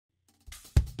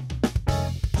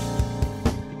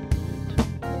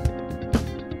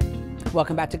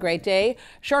Welcome back to Great Day.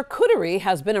 Charcuterie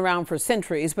has been around for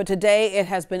centuries, but today it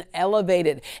has been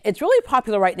elevated. It's really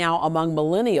popular right now among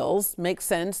millennials. Makes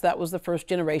sense. That was the first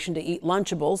generation to eat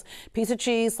Lunchables. Piece of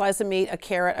cheese, slice of meat, a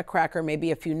carrot, a cracker,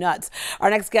 maybe a few nuts. Our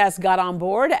next guest got on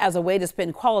board as a way to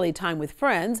spend quality time with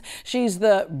friends. She's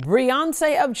the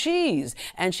Beyonce of cheese,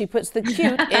 and she puts the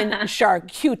cute in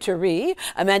charcuterie.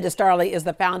 Amanda Starley is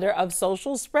the founder of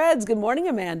Social Spreads. Good morning,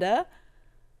 Amanda.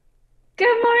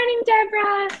 Good morning,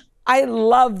 Deborah. I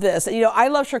love this. You know, I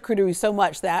love charcuterie so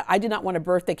much that I did not want a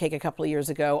birthday cake a couple of years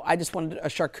ago. I just wanted a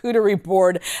charcuterie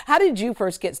board. How did you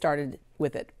first get started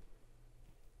with it?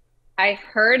 I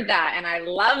heard that, and I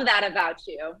love that about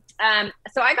you.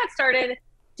 So I got started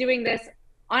doing this.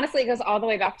 Honestly, it goes all the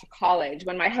way back to college.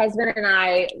 When my husband and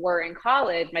I were in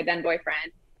college, my then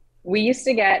boyfriend, we used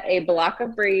to get a block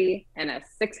of brie and a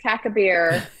six-pack of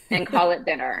beer and call it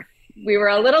dinner. We were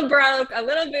a little broke, a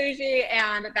little bougie,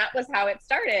 and that was how it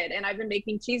started. And I've been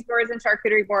making cheese boards and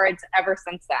charcuterie boards ever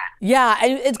since then. Yeah,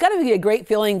 and it's got to be a great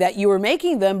feeling that you were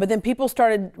making them, but then people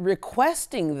started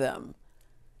requesting them.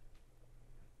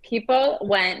 People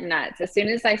went nuts. As soon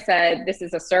as I said, this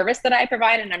is a service that I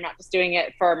provide, and I'm not just doing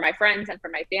it for my friends and for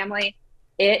my family,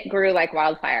 it grew like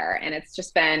wildfire. And it's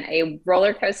just been a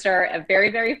roller coaster, a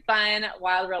very, very fun,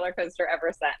 wild roller coaster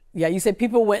ever since. Yeah, you said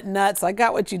people went nuts. I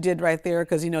got what you did right there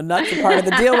because, you know, nuts are part of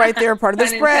the deal right there, part of the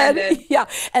spread. Yeah.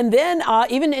 And then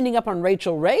even ending up on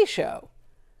Rachel Ray's show.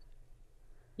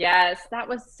 Yes, that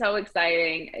was so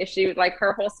exciting. She, like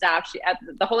her whole staff,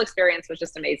 the whole experience was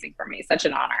just amazing for me. Such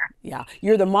an honor. Yeah,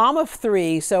 you're the mom of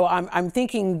three, so I'm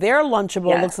thinking their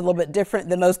Lunchable looks a little bit different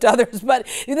than most others. But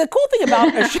the cool thing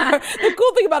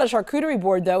about a charcuterie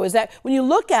board, though, is that when you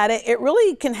look at it, it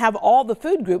really can have all the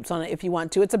food groups on it if you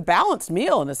want to. It's a balanced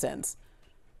meal in a sense.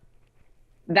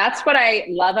 That's what I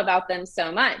love about them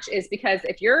so much, is because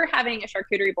if you're having a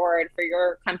charcuterie board for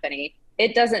your company,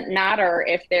 it doesn't matter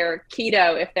if they're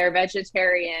keto, if they're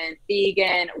vegetarian,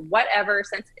 vegan, whatever,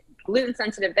 gluten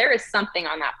sensitive, there is something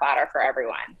on that platter for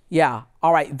everyone. Yeah.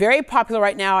 All right. Very popular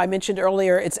right now. I mentioned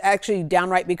earlier, it's actually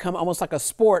downright become almost like a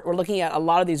sport. We're looking at a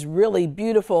lot of these really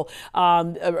beautiful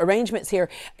arrangements here.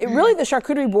 Really, the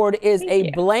charcuterie board is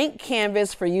a blank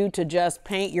canvas for you to just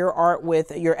paint your art with,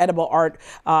 your edible art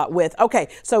with. Okay.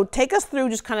 So take us through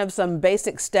just kind of some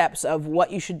basic steps of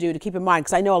what you should do to keep in mind.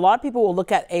 Because I know a lot of people will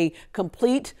look at a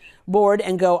complete board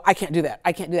and go, I can't do that.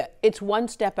 I can't do that. It's one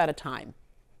step at a time.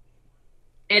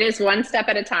 It is one step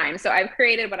at a time. So I've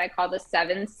created what I call the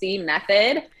 7C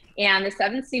method. And the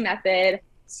 7C method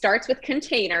starts with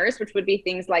containers, which would be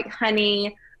things like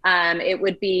honey. It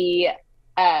would be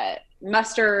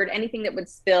mustard, anything that would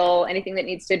spill, anything that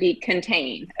needs to be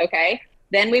contained. Okay.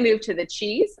 Then we move to the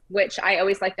cheese, which I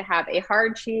always like to have a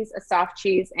hard cheese, a soft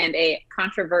cheese, and a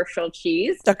controversial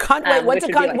cheese. What's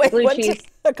a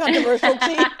controversial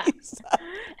cheese?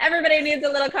 Everybody needs a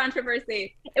little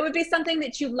controversy. It would be something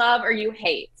that you love or you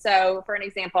hate. So for an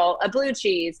example, a blue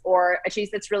cheese, or a cheese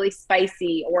that's really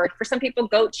spicy, or for some people,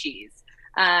 goat cheese.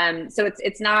 So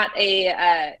it's not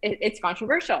it's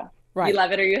controversial. Right. You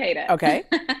love it or you hate it. Okay.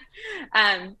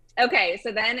 Okay,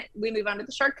 so then we move on to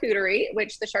the charcuterie,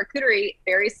 which the charcuterie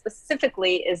very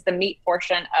specifically is the meat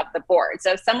portion of the board.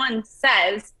 So if someone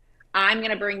says, I'm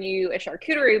going to bring you a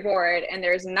charcuterie board and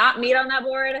there's not meat on that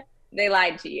board, they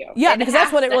lied to you. Yeah, because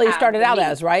that's what it really started out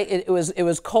as, right? It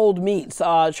was cold meats,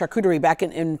 charcuterie back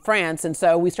in France. And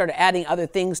so we started adding other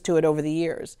things to it over the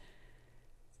years.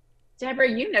 Deborah,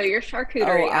 you know your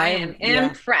charcuterie. I am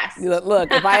impressed.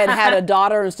 Look, if I had had a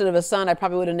daughter instead of a son, I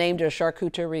probably would have named her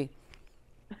charcuterie.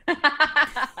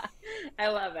 I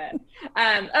love it.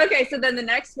 Okay, so then the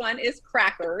next one is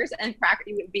crackers, and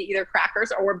it would be either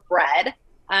crackers or bread.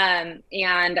 And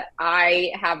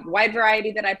I have a wide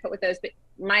variety that I put with those. But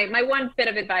my one bit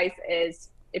of advice is,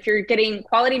 if you're getting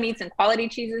quality meats and quality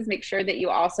cheeses, make sure that you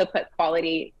also put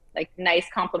quality, like nice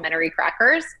complementary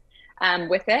crackers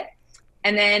with it.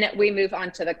 And then we move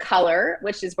on to the color,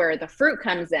 which is where the fruit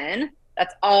comes in.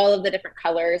 That's all of the different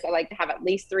colors. I like to have at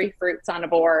least 3 fruits on a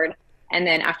board. And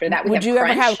then after that, would you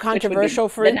ever have controversial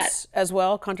fruits as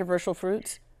well? Controversial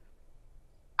fruits?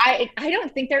 I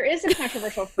don't think there is a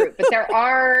controversial fruit, but there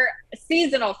are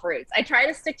seasonal fruits. I try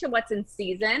to stick to what's in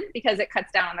season because it cuts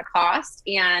down on the cost.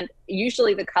 And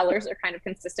usually the colors are kind of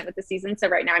consistent with the season. So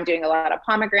right now I'm doing a lot of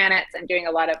pomegranates. I'm doing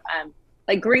a lot of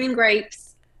like green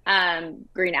grapes,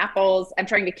 green apples. I'm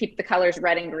trying to keep the colors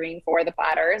red and green for the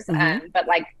platters. But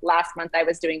like last month I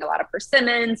was doing a lot of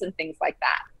persimmons and things like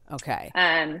that. Okay.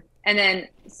 And then,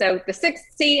 so the 6th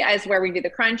C is where we do the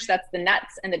crunch. That's the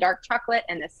nuts and the dark chocolate.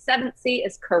 And the 7th C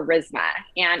is charisma.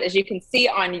 And as you can see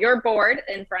on your board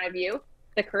in front of you,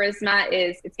 the charisma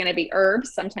it's going to be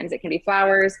herbs. Sometimes it can be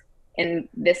flowers. in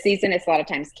this season, it's a lot of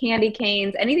times candy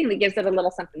canes, anything that gives it a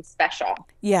little something special.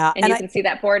 Yeah. And you can see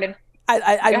that board.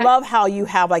 I love how you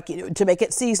have, like, to make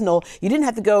it seasonal, you didn't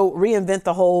have to go reinvent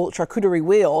the whole charcuterie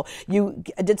wheel. You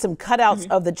did some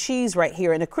cutouts of the cheese right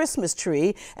here in a Christmas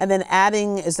tree, and then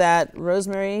adding, is that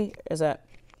rosemary? Is that?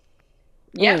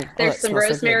 Yeah, there's some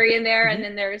rosemary in there, and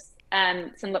then there's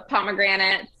some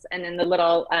pomegranates, and then the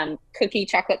little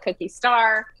chocolate cookie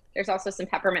star. There's also some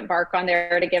peppermint bark on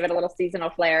there to give it a little seasonal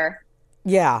flair.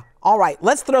 Yeah. All right.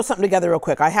 Let's throw something together real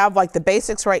quick. I have like the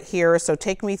basics right here. So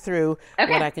take me through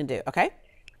what I can do. Okay.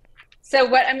 So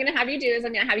what I'm going to have you do is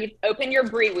I'm going to have you open your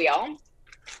brie wheel.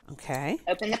 Okay.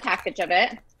 Open the package of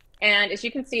it. And as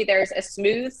you can see, there's a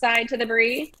smooth side to the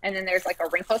brie, and then there's like a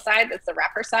wrinkle side. That's the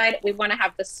wrapper side. We want to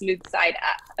have the smooth side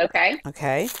up. Okay.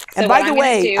 Okay. And by the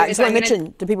way, I just want to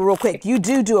mention to people real quick, you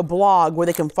do a blog where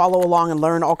they can follow along and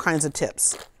learn all kinds of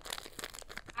tips.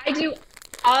 I do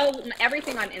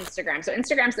everything on Instagram. So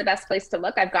Instagram's the best place to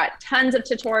look. I've got tons of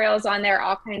tutorials on there,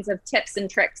 all kinds of tips and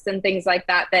tricks and things like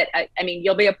that. I mean,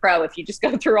 you'll be a pro if you just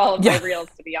go through all of my reels,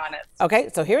 to be honest. Okay,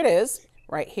 so here it is,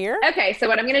 right here. Okay, so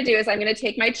what I'm going to do is I'm going to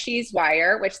take my cheese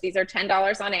wire, which these are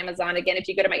 $10 on Amazon. Again, if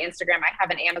you go to my Instagram, I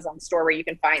have an Amazon store where you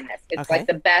can find this. It's like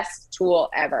the best tool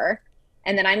ever.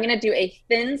 And then I'm going to do a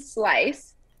thin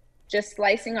slice, just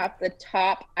slicing off the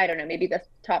top, I don't know, maybe the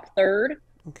top third.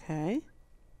 Okay.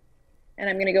 And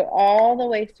I'm going to go all the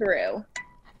way through.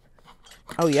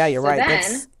 Oh, yeah, you're right.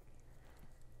 Then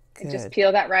just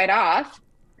peel that right off.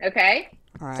 Okay.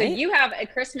 All right. So you have a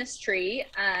Christmas tree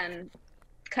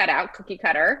cutout, cookie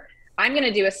cutter. I'm going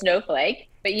to do a snowflake,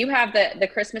 but you have the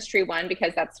Christmas tree one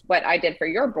because that's what I did for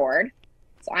your board.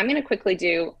 So I'm going to quickly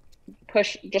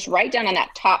push just right down on that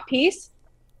top piece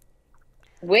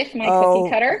with my cookie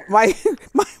cutter. My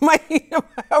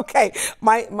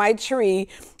tree.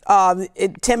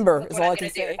 Timber is all I can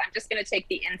say. I'm just going to take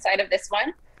the inside of this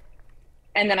one,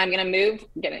 and then I'm going to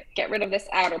get rid of this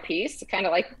outer piece, kind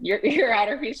of like your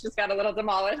outer piece just got a little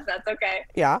demolished. That's okay.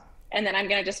 Yeah. And then I'm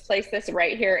going to just place this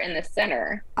right here in the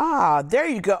center. Ah, there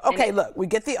you go. Okay, look, we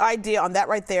get the idea on that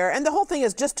right there. And the whole thing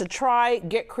is just to try,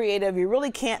 get creative. You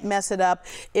really can't mess it up.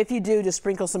 If you do, just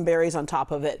sprinkle some berries on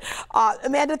top of it.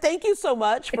 Amanda, thank you so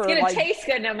much. It's going to taste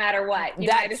good no matter what. You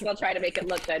might as well try to make it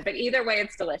look good. But either way,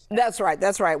 it's delicious. That's right.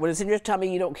 That's right. When it's in your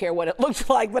tummy, you don't care what it looks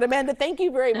like. But Amanda, thank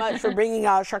you very much for bringing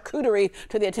charcuterie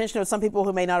to the attention of some people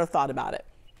who may not have thought about it.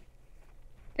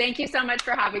 Thank you so much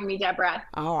for having me, Deborah.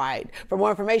 All right. For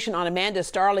more information on Amanda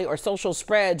Starley or social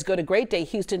spreads, go to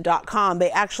greatdayhouston.com.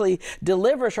 They actually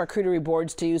deliver charcuterie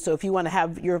boards to you. So if you want to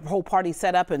have your whole party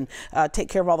set up and take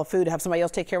care of all the food, have somebody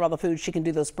else take care of all the food, she can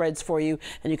do those spreads for you,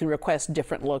 and you can request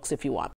different looks if you want.